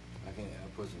 I can't. I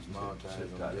put some small tires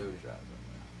on Jody.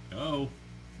 Oh.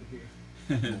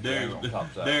 Derek's on top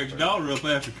side Derek's first. daughter up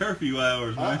after curfew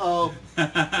hours, man. Uh-oh.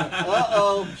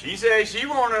 Uh-oh. She said she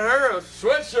wanted her a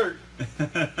sweatshirt.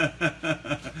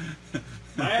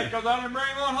 Man, because I didn't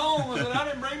bring one home. I said, I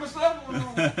didn't bring myself one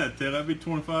home. Tell that be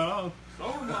 $25.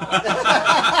 Sold them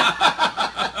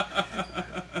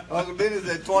all. Uncle Dennis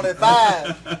at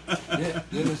 25.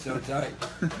 Them is so tight.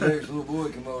 Derek's little boy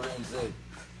come over there and said,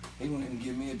 he won't even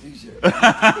give me a t-shirt.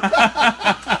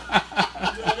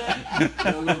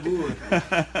 That little boy.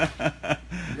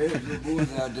 Derek's little boy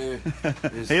boys out there.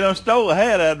 He done stole a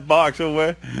hat out of the box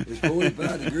over It's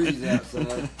 45 degrees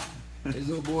outside. This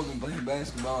little boy been playing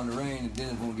basketball in the rain and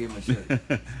Dennis won't give him a shirt.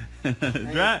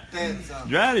 there.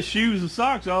 Dried his shoes and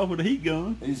socks off with a heat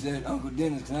gun. He said, Uncle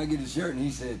Dennis, can I get a shirt? And he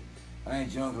said, I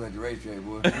ain't your uncle at the racetrack,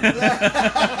 boy.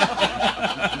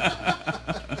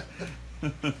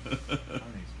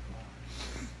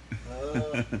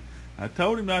 I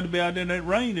told him not to be out there in that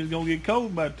rain. It's going to get cold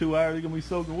in about 2 hours. He's going to be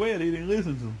soaking wet. He didn't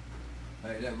listen to him.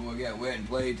 Hey, that boy got wet and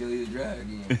played till he was dry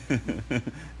again.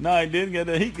 No, he didn't. Got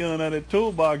that heat gun out of that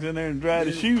toolbox in there and dried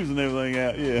his shoes and everything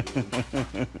out. Yeah.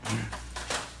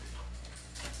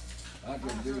 I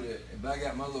couldn't do that. If I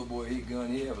got my little boy heat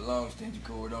gun, he'd have a long extension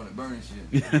cord on it burning shit.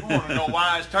 You want to know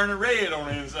why it's turning red on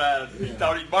the inside? He Yeah.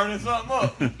 thought he burning something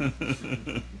up.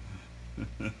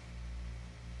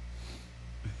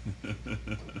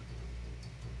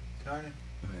 Turning.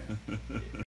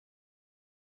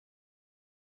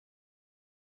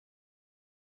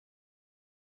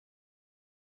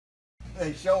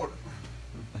 Hey, shoulder.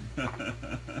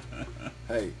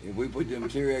 Hey, if we put them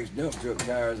T-Rex dump truck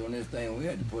tires on this thing, we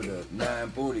had to put a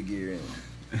 940 gear in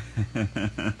it.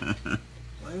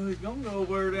 Well, he's gonna go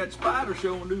over to that spider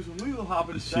show and do some wheel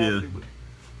hopping Shit. Saturday.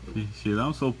 But Shit,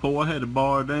 I'm so poor I had to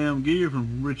borrow damn gear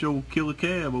from rich old Killer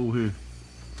Cab over here.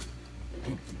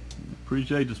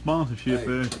 Appreciate the sponsorship Hey.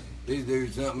 there. These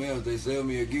dudes something else. They sell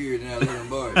me a gear, then I let them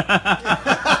borrow it.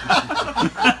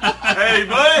 hey,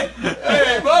 buddy!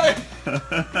 Hey, buddy!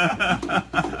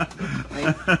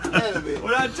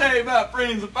 What I tell you about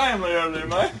friends and family earlier,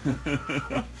 man?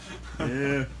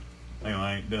 Yeah. Hang on,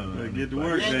 I ain't done. Better get to You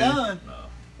work, ain't Dan. done? No.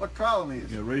 What problem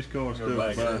is? Yeah, race car I got a stuff.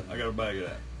 bag of Bye. that. I got a bag of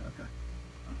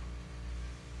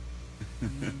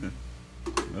that.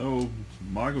 Oh,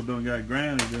 Michael done got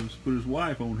grounded. He done put his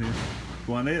wife on here.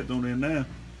 Toinette's on there now.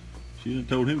 She done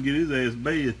told him to get his ass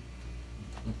bed.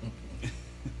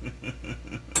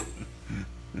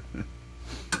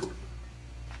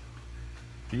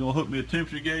 You gonna hook me a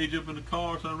temperature gauge up in the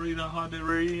car so I read how hot that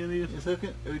radiant is? Just hook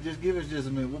it. Just give us just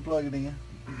a minute. We'll plug it in.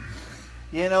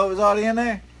 You know it was already in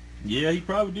there? Yeah, he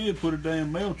probably did put a damn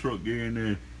mail truck gear in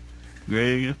there.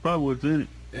 Greg, that's probably what's in it.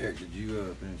 Eric, did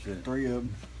you finish that? 3 of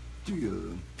them. 2 of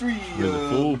them. 3 Is it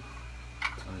full? I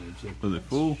didn't check. Was it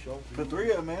full? Put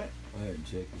 3 of them in it. I hadn't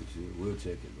checked it yet. We'll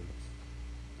check it.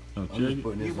 Oh, I'm check just it.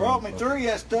 putting You this brought on me the 3.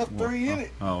 That stuff 3 in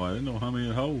it. Oh, I didn't know how many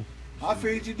it holds. I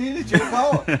figured you did it. Your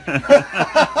fault.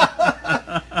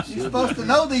 You're supposed to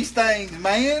know these things,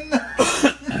 man.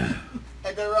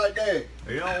 Ain't that right there?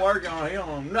 He don't work on it. He don't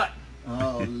know nothing.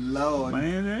 Oh, Lord.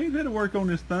 Man, there ain't had to work on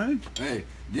this thing. Hey,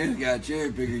 Dennis got a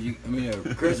cherry picker.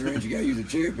 A crescent wrench. You gotta use a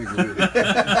cherry picker with it.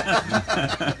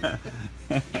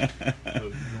 Going the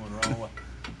wrong way.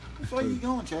 That's where you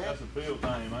going, Chad? That's a field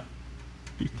thing, man.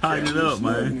 You tighten it up,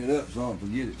 man. Snuggen it up so I don't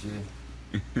forget it, Chad.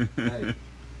 Hey,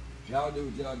 y'all do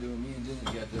what y'all do. Me and Dennis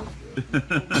got that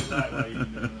stuff. Right way you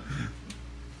doing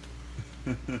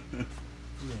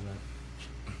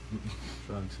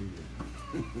Trying to see that.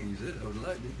 You said I would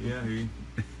like it. it. Yeah, he.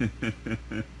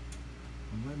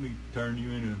 Let me turn you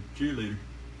into a cheerleader.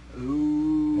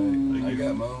 Ooh. Hey, I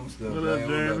got my own stuff. What I up, ain't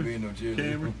worried about Jeremy? being no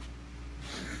cheerleader. Cameron?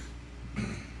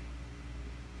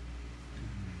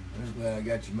 I'm just glad I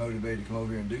got you motivated to come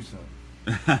over here and do something.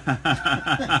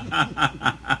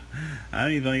 I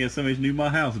didn't even think that somebody knew my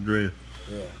house address.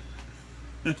 Yeah.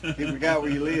 He forgot where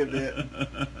you lived at.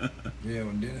 Yeah,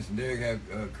 when Dennis and Derek have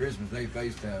Christmas, they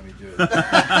FaceTime each other.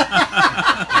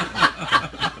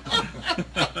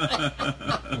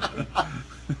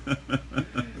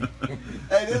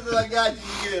 Hey, this is what I got you.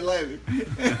 You get it later.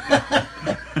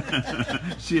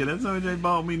 Shit, that somebody ain't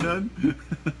bought me nothing.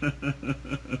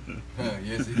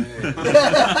 Yes, he did.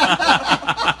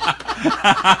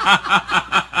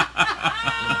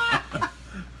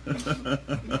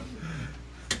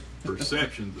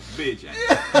 Perception's a bitch.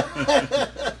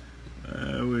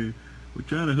 We're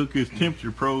trying to hook this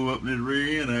temperature probe up in this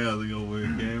rear end housing over here,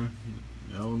 Cameron.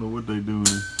 I don't know what they doing.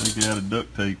 I think they out of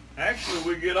duct tape. Actually,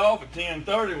 we get off at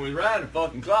 10:30 and we ride the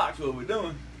fucking clocks. What we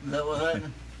doing? Is that what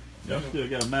happened? Y'all still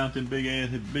got to mount them big ass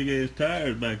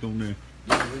tires back on there.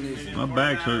 Yeah, we need some, My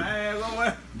back's hurt.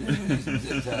 we need some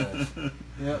zip ties.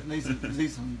 Yep, need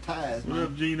some ties, What man.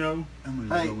 up, Gino? I'm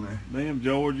gonna Hey. go there. Damn,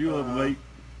 George, you up late.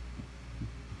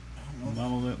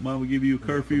 Mama give you a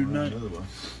curfew tonight?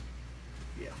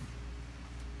 Yeah.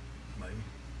 Maybe.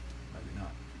 Maybe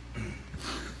not.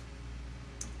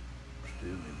 Still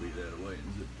need to be that away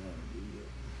and zip tie.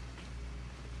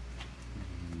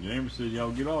 James said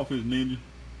y'all get off his ninja.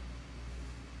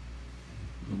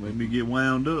 Don't make me get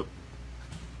wound up.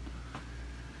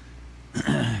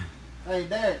 Hey,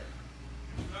 Derek.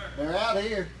 They're out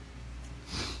here.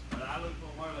 I looked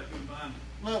Why they couldn't find them?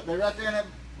 Look, they're right there in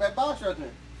that box right there.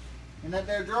 In that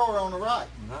there drawer on the right.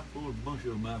 I pulled a bunch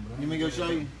of them out, but Let me go show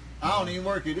you. I don't even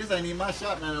work here. This ain't even my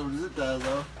shop now over the zip ties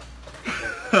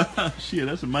though. Shit,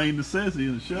 that's a main necessity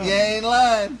in the shop. You ain't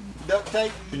lying. Duct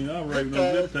tape. Yeah, I'll rake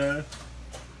no zip ties.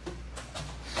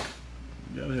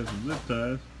 You gotta have some zip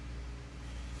ties.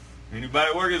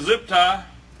 Anybody work at Zip Tie?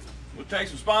 We'll take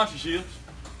some sponsorships.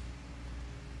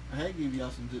 I hate give y'all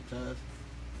some zip ties.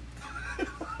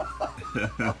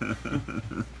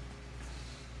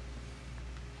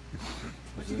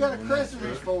 What you got a crescent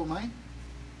wrench for, man?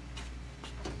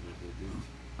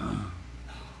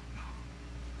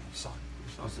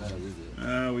 What size is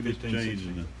it? We just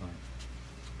changing the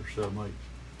Or so, mate.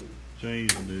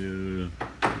 the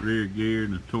rear gear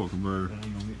and the torque converter That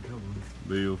ain't gonna get trouble.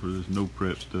 bill for this no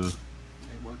prep stuff.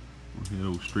 We had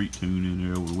old street tune in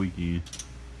there over the weekend.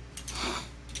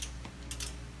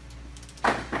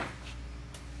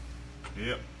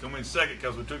 Yep, come in second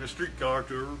because we took a streetcar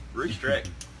to a racetrack.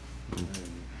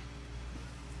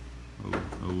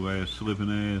 Old ass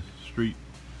slipping ass street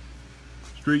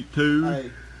tune. Hey,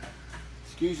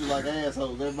 excuses like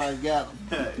assholes. Everybody's got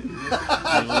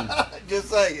them. Just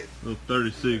say it. Little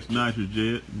 36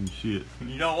 nitrojet and shit.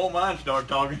 You don't want mine to start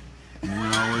talking. And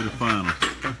went all the way to finals.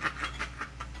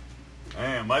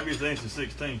 Man, maybe it's inch to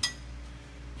 16.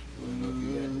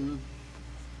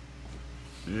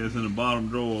 Yeah, it's in the bottom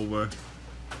drawer over there.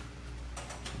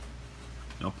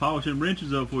 Y'all polish them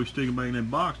wrenches up before you stick them back in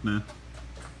that box now.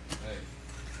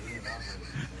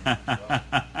 I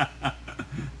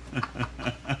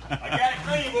got it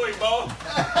clean for you, boy.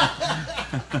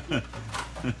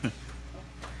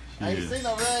 I ain't seen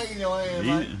no rag in your hand,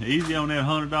 man. Easy on that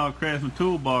 $100 Craftsman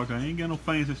toolbox. I ain't got no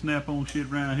fancy snap-on shit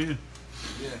around here.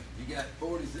 Yeah, you got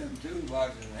 47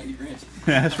 toolboxes and 8 wrenches.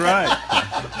 That's right.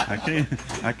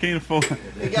 I can't afford.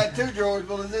 He got 2 drawers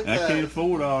full of zip I ties. can't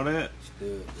afford all that.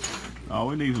 Still, All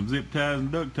we need is some zip ties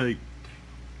and duct tape.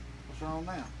 What's wrong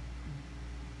now?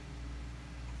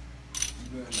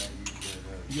 you better not use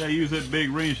that. You gotta use that big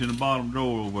wrench in the bottom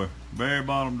drawer over there. Very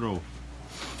bottom drawer.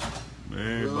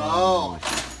 Very bottom drawer.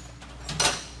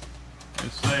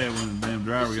 It's sad when the damn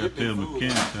driver got to tell the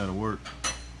mechanics how to work.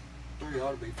 3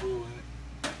 ought to be full in it.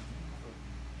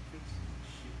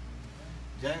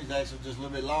 James actually just a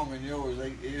little bit longer than yours.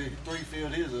 3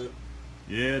 filled his up.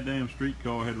 Yeah, damn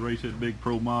streetcar had to race that big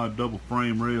Pro Mod double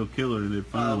frame rail killer in that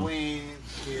final.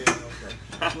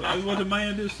 That's what the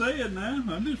man just said now.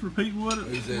 I'm just repeating what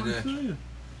Who said he that? said.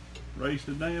 Raced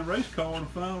the damn race car in the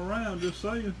final round, just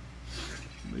saying.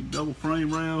 Big double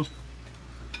frame rails.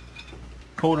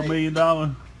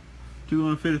 $250,000,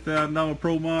 $250,000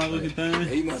 Pro Mod looking thing.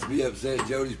 He must be upset.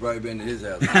 Jody's probably been to his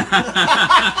house.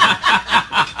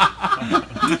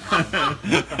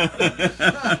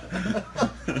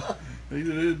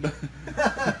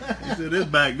 He said his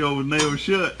back door was nailed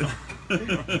shut.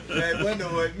 That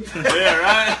window wasn't. Yeah,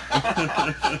 right?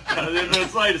 I was just gonna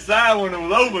say the side window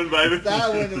was open, baby. The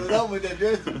side window was open with that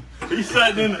dresser. He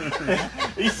sat in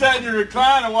the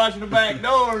recliner watching the back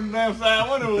door and the damn side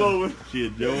window was open.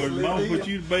 Shit, George, mama put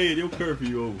you to bed, your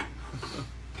curfew over.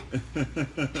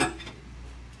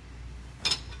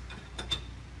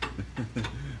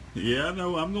 Yeah, I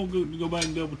know. I'm gonna go back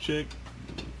and double check.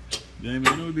 Jamie,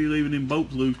 I know he'd be leaving them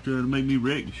boats loose trying to make me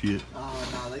wreck the shit. Oh,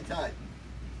 no, they tight.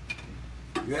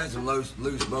 You had some loose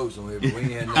boats on here, but we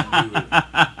ain't had nothing to do with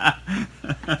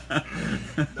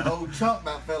it. The whole chunk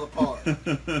about fell apart. Had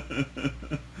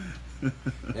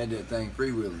that thing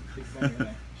freewheeling.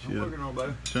 I'm working on it,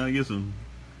 baby. Trying to get some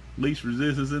least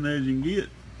resistance in there as you can get.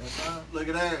 That's fine. Look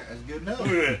at that. That's good enough. Look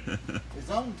at that. It's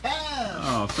on time.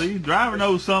 Oh, see, driver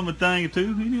knows something a thing or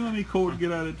two. He knew how many quarters to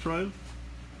get out of that trailer.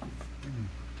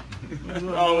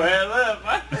 Oh, hell up,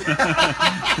 man.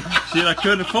 Shit, I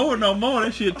couldn't afford no more.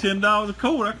 That shit $10 a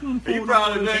quart. I couldn't afford He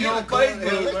probably no been more. on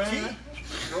Facebook, That's man. cheap.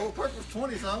 The old purpose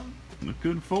 20 something. I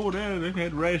couldn't afford that. They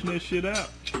had to ration that shit out.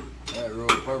 I had roll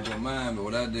purple in mine, but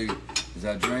what I do is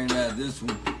I drain out this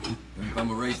one. And if I'm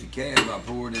gonna race the cab, I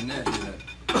pour it in that.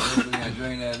 Everything I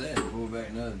drain out of that, and pour it back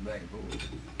in the other, back and forth.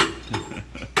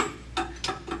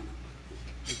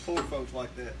 There's poor folks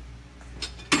like that.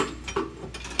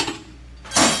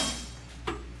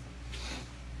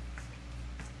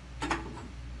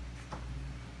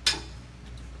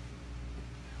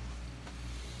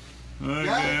 Alright,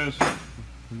 Yeah. guys.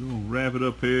 We're going to wrap it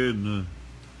up here and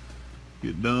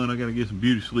get done. I got to get some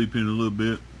beauty sleep in a little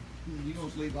bit. You gonna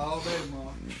sleep all day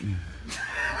tomorrow.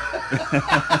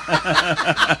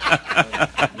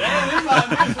 Damn, he might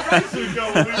miss the race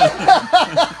over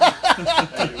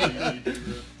It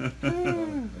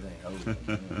ain't over.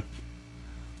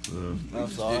 So, I'm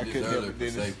sorry. sorry, I did couldn't this help earlier it, for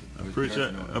Dennis. safety. I We was appreciate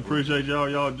cursing on I the appreciate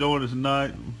y'all joining us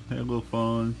tonight. Had a little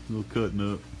fun, a little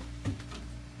cutting up.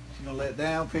 You gonna let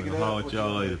down, pick it I'll up? holler What at you y'all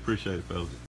gonna later. do? Appreciate it, fellas.